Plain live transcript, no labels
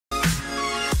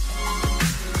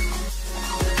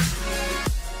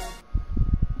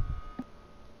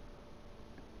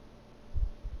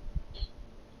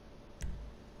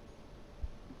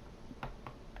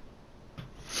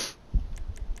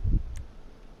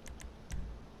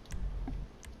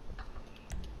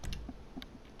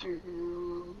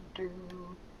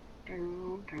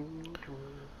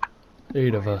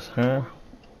Eight of us, huh?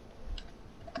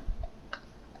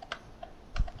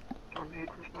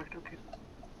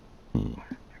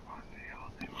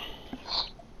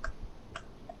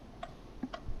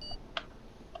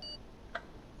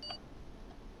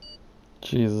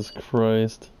 Jesus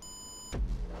Christ.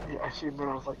 Yeah, I see him there,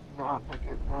 I was like, nah,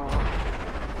 nigga,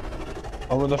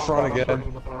 nah. I'm in the front again.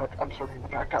 I'm starting in the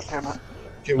back, god damn it.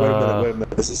 Okay, wait a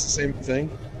minute. Is this the same thing?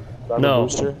 No,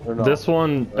 Booster, or no, this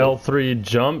one L3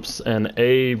 jumps and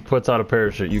A puts out a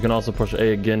parachute. You can also push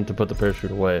A again to put the parachute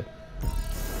away.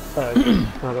 Not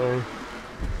A.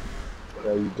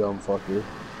 Yeah, you dumb fucker.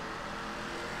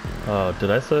 Oh,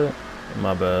 did I say it?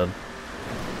 My bad.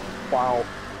 Wow.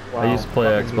 I used to play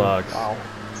Xbox. Wow.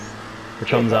 It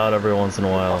comes out every once in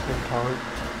a while.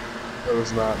 That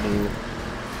was not me.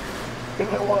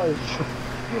 It was.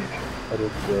 I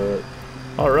didn't do it.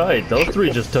 Alright, those three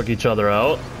just took each other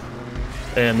out.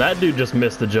 And that dude just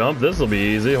missed the jump. This'll be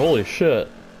easy. Holy shit.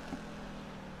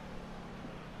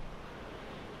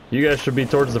 You guys should be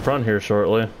towards the front here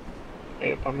shortly.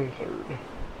 Yep, I'm in third.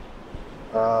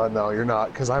 No, you're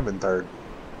not, because I'm in third.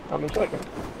 I'm in second.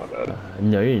 My bad.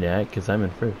 No, you're not, because I'm in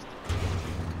first.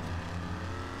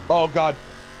 Oh, God.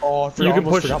 Oh, I forgot, You can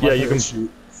push, forgot yeah, you can,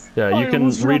 shoot. yeah, you can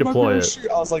redeploy it.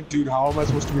 I was like, dude, how am I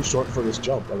supposed to be short for this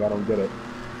jump? Like, I don't get it.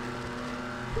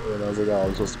 And I was like, oh,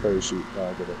 I'm supposed to parachute. No,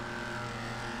 I get it.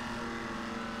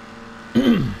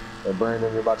 And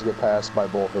Brandon, you're about to get passed by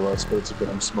both of us, but it's okay.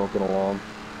 I'm smoking along.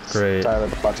 Great.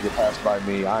 Tyler's about to get passed by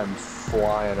me. I'm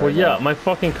flying right Well, yeah, now. my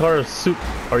fucking car is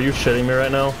Are you shitting me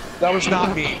right now? That was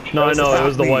not me. No, I know, it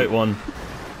was the white one.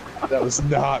 That was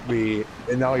not me.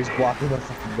 And now he's blocking the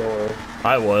fucking door.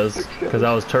 I was, because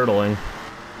I was turtling.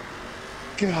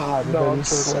 God, No, I'm that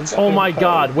is turtling. such Oh my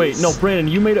god, wait, no, Brandon,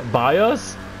 you made it by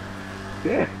us?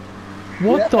 Yeah.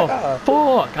 What the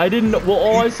fuck? I didn't know. Well,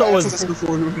 all I saw was. Just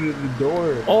before we went in the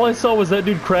door. All I saw was that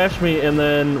dude crash me, and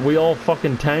then we all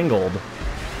fucking tangled.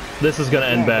 This is gonna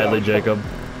end badly, Jacob.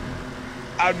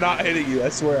 I'm not hitting you. I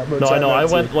swear. I'm gonna No, try I know. not I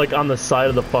to. went like on the side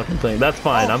of the fucking thing. That's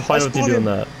fine. I'm fine with you doing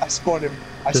that. I spun him.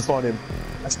 I spun him.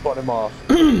 I spun him off.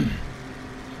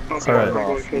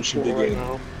 Alright. We should begin.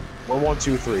 We're 1,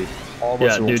 2, 3. All of Yeah,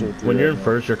 us are 1, 2, dude. 3 When you're right in now.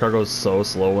 first, your car goes so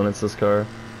slow when it's this car.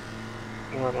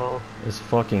 I know. It's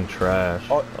fucking trash.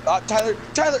 Oh, Tyler!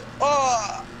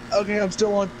 Oh, okay, I'm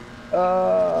still on.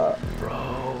 Bro.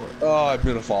 Oh, I'm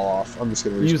gonna fall off. I'm just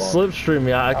gonna respawn. You slipstreamed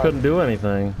me. I couldn't do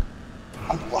anything.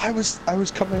 I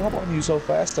was coming up on you so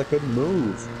fast I couldn't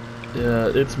move.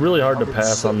 Yeah, it's really hard to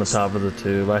pass on the top of the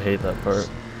tube. I hate that part.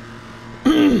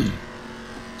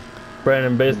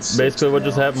 Brandon, basically what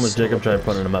just happened was Jacob tried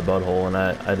putting it in my butthole, and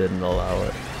I didn't allow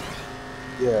it.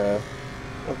 Yeah.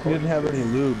 He didn't have any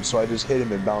lube, so I just hit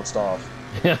him and bounced off.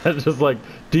 Yeah, it just like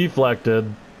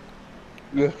deflected.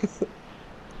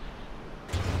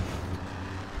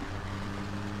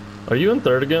 Are you in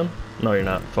third again? No, you're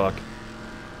not. Fuck.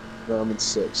 No, I'm in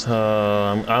 6th.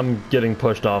 I'm getting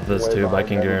pushed off this Way tube. I behind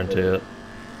can guarantee it.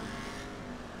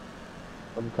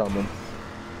 I'm coming.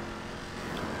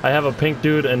 I have a pink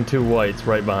dude and 2 whites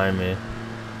right behind me.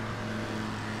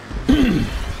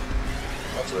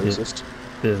 That's racist.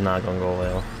 It is not gonna go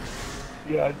well.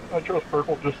 Yeah, I chose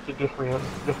purple just to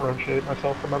differentiate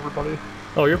myself from everybody.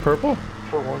 Oh, you're purple?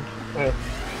 For once. Yeah.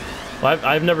 Well,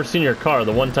 I've never seen your car.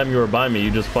 The one time you were by me, you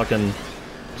just fucking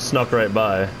snuck right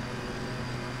by.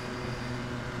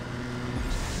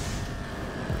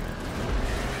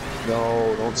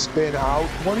 No, don't spin out.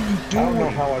 What are you I doing? don't know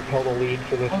how I've held a lead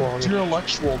for this long. You're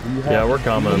intellectual. Do you have Yeah, we're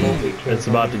coming. It's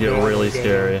about to get really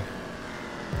scary.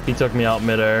 He took me out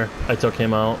midair. I took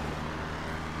him out.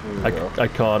 I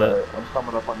caught it. I'm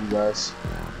coming up on you guys.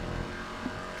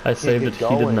 I saved it. get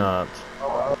He did going. not.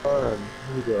 Here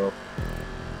we go.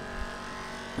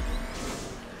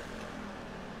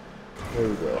 There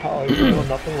we go. How you know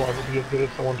nothing will ever be as good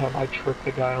as the one time I tripped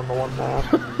the guy on the one map.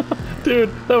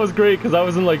 Dude, that was great because I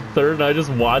was in like third and I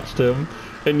just watched him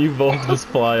and you both just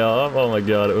fly off. Oh my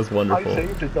god, it was I wonderful.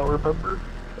 saved it though, remember?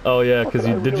 Oh yeah, because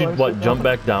I did you realized what it jump now.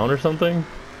 back down or something?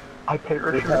 I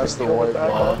parachuted past the and killed white it back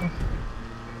wall. on.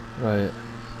 Right.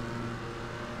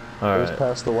 Just Alright.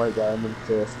 past the white guy. I'm in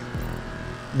 5th.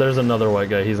 There's another white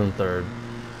guy, he's in third.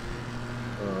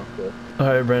 Oh, okay.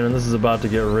 Alright, Brandon, this is about to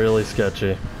get really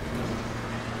sketchy.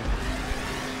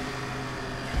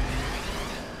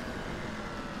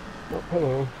 Oh,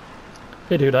 hello.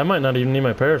 Hey dude, I might not even need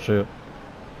my parachute.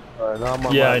 Alright, now I'm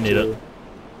on Yeah, lap I need 2. it.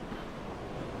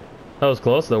 That was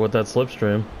close though with that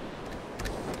slipstream.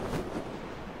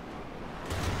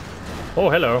 Oh,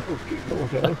 hello.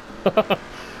 Okay.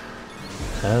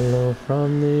 Hello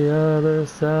from the other I'm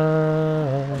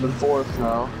side. in fourth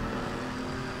now.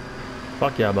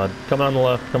 Fuck yeah, bud. Come on the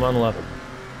left. Come on the left.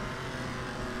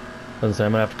 Doesn't say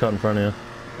I'm gonna have to cut in front of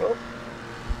you.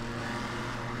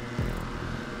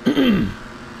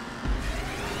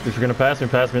 If you're gonna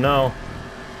pass me now.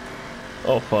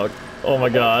 Oh fuck. Oh my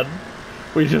god.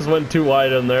 We just went too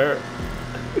wide in there.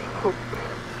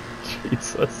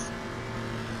 Jesus.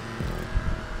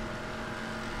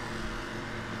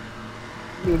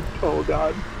 Oh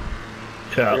god.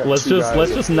 Yeah, got let's two just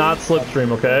guys. not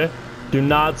slipstream, okay? Do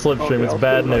not slipstream, Okay, it's I'll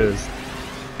bad stay right. news.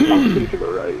 I'm taking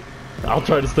the right. I'll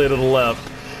try to stay to the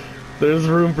left. There's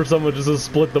room for someone just to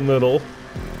split the middle.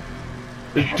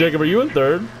 Jacob, are you in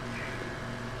third?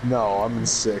 No, I'm in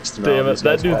sixth now. Damn it, These that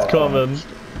guys dude's are- coming.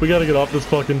 We gotta get off this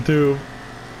fucking tube.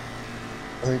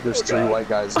 I think there's Oh, three God. white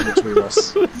guys in between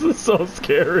us. This is so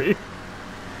scary.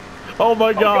 Oh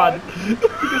my god.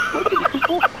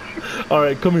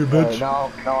 Alright, come here, Alright, bitch.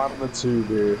 now I'm in the tube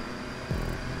here.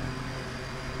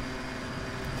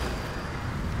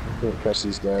 Can't catch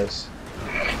these guys.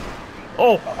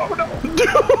 Oh! Dude!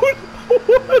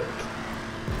 What?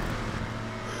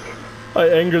 I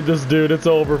angered this dude, it's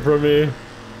over for me.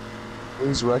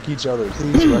 Please wreck each other.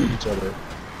 Please wreck each other.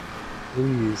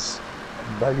 Please.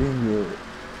 I'm begging you.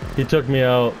 He took me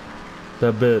out.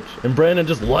 That bitch. And Brandon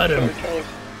just let him.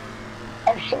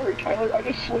 I'm sorry, Tyler. I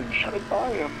just slingshotted by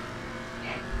him.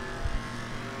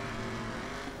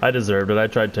 I deserved it. I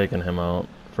tried taking him out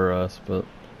for us, but...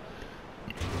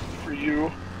 For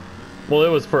you. Well, it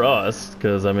was for us,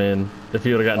 because, I mean, if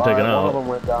he would have gotten taken One of out, them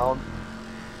went down.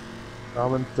 Now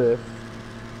I'm in fifth.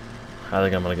 I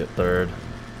think I'm gonna get third.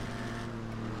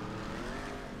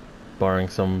 Barring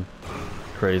some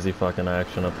crazy fucking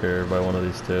action up here by one of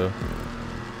these two.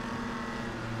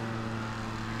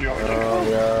 You know, I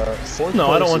Yeah. Fourth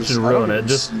No, I don't place want is- you to I don't ruin it, even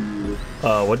just- see-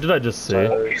 What did I just see?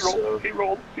 Tyler, he so- rolled. He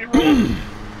rolled. He rolled.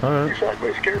 Alright. You're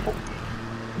sideways. Careful.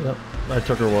 Yep. I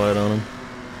took her wide on him.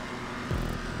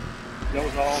 That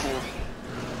was all him.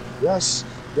 Yes.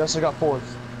 Yes, I got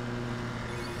fourth.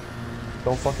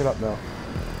 Don't fuck it up now.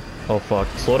 Oh fuck.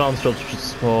 Slow down,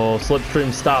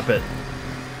 slipstream, stop it.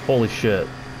 Holy shit.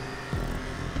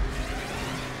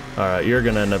 Alright, you're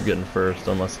gonna end up getting first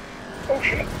unless Oh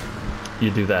shit.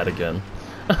 you do that again.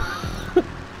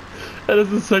 That is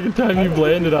the second time you've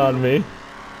landed on me.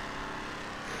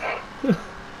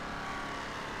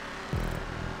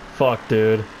 Fuck,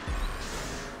 dude.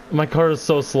 My car is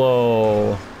so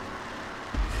slow.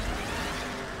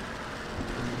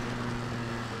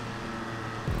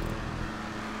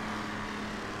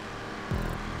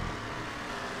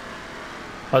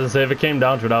 I was gonna say, if it came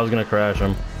down to it, I was gonna crash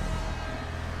him.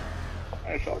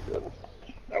 That's all good.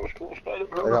 That was close. But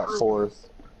I got fourth.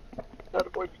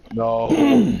 That boy. No.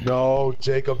 No,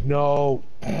 Jacob, no.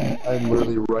 I'm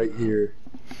literally right here.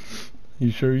 You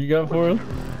sure you got for it?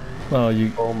 Oh,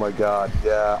 you. Oh my god,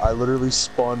 yeah. I literally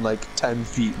spun like 10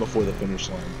 feet before the finish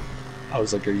line. I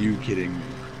was like, are you kidding me?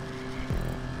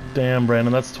 Damn,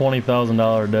 Brandon, that's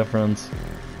 $20,000 difference.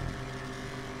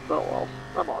 Oh well.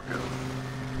 I'm all good.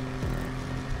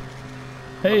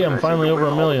 Hey, I'm finally over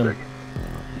a million.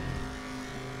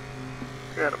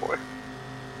 Yeah, boy.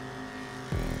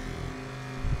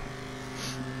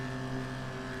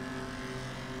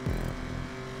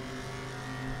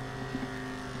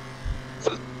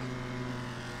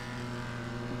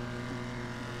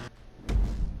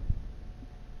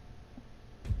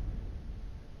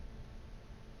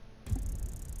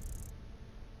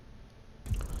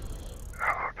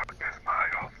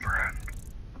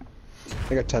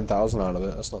 I got 10,000 out of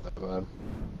it. That's not that bad.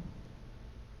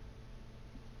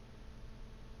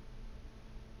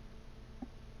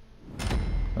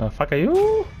 Fuck are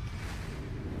you?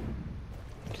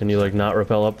 Can you like not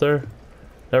rappel up there?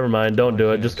 Never mind, don't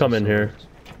do it. Just come in here.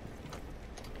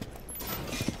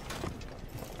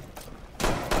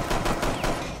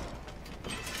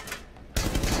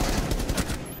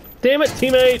 Damn it,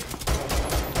 teammate!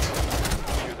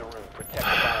 Secure the room. Protect the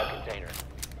bio container.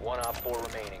 1 op 4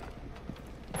 remaining.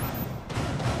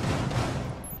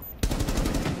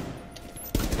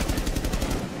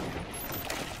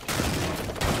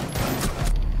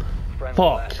 Friendly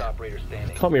Fuck. last operator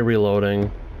standing. Caught me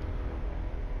reloading.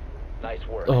 Nice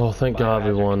work. Oh, thank God we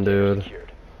Biohazard won, container dude.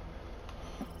 secured.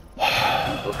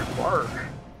 Perfect mark.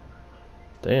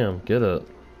 Damn, get it.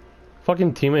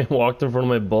 Fucking teammate walked in front of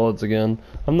my bullets again.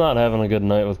 I'm not having a good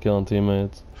night with killing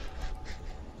teammates.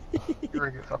 You're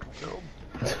gonna get fucking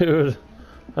killed. Dude,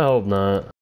 I hope not.